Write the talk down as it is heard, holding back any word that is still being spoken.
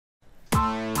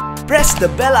Press the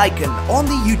bell icon on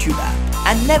the YouTube app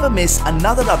and never miss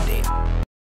another update.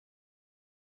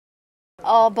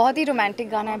 बहुत ही romantic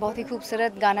गाना है, बहुत ही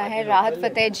खूबसूरत गाना है। राहत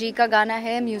फ़तेह जी का गाना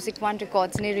है, म्यूज़िक वन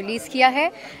रिकॉर्ड्स ने रिलीज़ किया है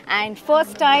एंड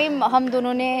फर्स्ट टाइम हम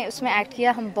दोनों ने उसमें एक्ट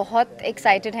किया। हम बहुत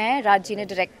एक्साइटेड हैं। राज जी ने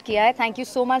डायरेक्ट किया है। Thank you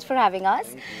so much for having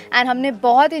us and हमने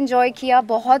बहुत इन्जॉय किया।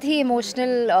 बहुत ही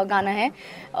इमोशनल गाना है।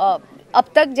 अब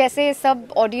तक जैसे सब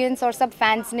ऑडियंस और सब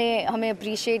फैंस ने हमें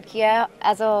अप्रिशिएट किया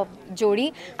एज अ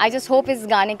जोड़ी। आई जस्ट होप इस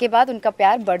गाने के बाद उनका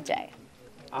प्यार बढ़ जाए।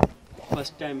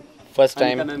 First time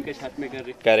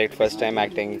correct, first time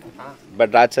acting,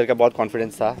 but Raj sir का बहुत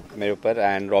कॉन्फिडेंस था मेरे ऊपर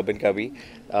एंड रॉबिन का भी।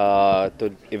 तो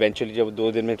इवेंचुअली जब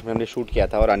 2 दिन में हमने शूट किया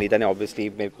था और अनीता ने ऑब्वियसली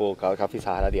मेरे को काफ़ी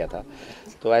सहारा दिया था,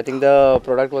 तो I think the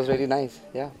product was very nice.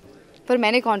 या पर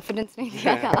मैंने कॉन्फिडेंस नहीं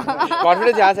दिया था।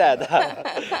 कॉन्फिडेंस यहाँ से आया था।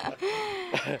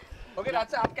 ओके राज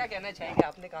सर, आप क्या कहना चाहेंगे?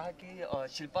 आपने कहा कि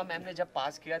शिल्पा मैम ने जब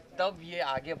पास किया तब ये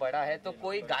आगे बढ़ा है, तो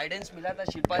कोई गाइडेंस मिला था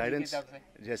शिल्पा जी की तरफ से?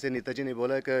 जैसे नीता जी ने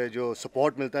बोला कि जो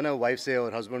सपोर्ट मिलता है ना वाइफ से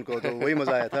और हस्बैंड को, तो वही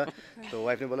मज़ा आया था। तो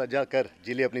वाइफ ने बोला जा कर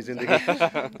जी ले अपनी ज़िंदगी।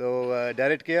 तो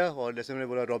डायरेक्ट किया और जैसे मैंने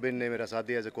बोला रॉबिन ने मेरा साथ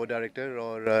दिया एज ए को डायरेक्टर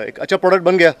और एक अच्छा प्रोडक्ट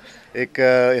बन गया।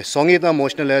 एक सॉन्ग ही इतना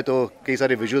इमोशनल है तो कई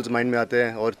सारे विजुअल्स माइंड में आते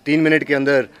हैं और 3 मिनट के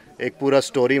अंदर एक पूरा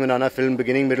story banana, film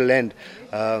beginning middle and,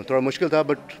 थोड़ा मुश्किल था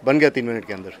बट बन गया 3 मिनट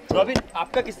के अंदर। रॉबिन,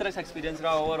 आपका किस तरह से एक्सपीरियंस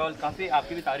रहा? ओवरऑल काफ़ी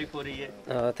आपकी भी तारीफ हो रही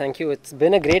है। Thank you, it's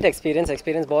been a great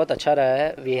experience बहुत अच्छा रहा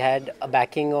है। We had a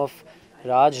banking of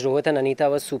Raj, Rohit and Anita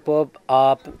was superb.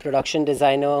 Our production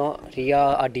designer, Riya,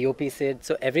 our DOP Sid,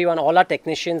 so everyone, all our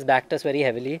technicians backed us very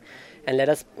heavily and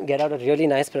let us get out a really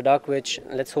nice product which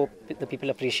let's hope the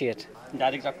people appreciate.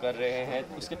 Direct आप कर रहे हैं,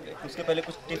 उसके पहले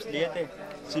कुछ tips लिए थे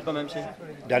Shilpa ma'am से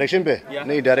डायरेक्शन पे?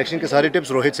 नहीं, डायरेक्शन के सारे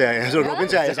टिप्स रोहित से आए हैं, जो रॉबिन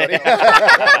से आए हैं, सॉरी।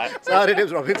 सारे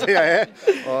टिप्स रॉबिन से आए हैं।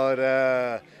 और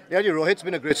yeah, Rohit's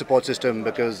been a great support system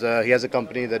because he has a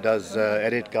company that does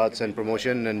edit, cuts and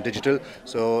promotion and digital.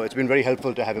 So it's been very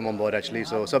helpful to have him on board actually.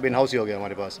 So सब in-house ही हो गया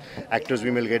हमारे पास। Actors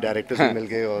भी मिल गए, directors भी मिल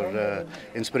गए और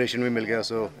inspiration भी मिल गया।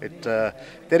 So it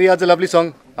तेरी याद, a lovely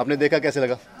song। आपने देखा कैसे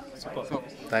लगा?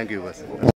 Thank you बस।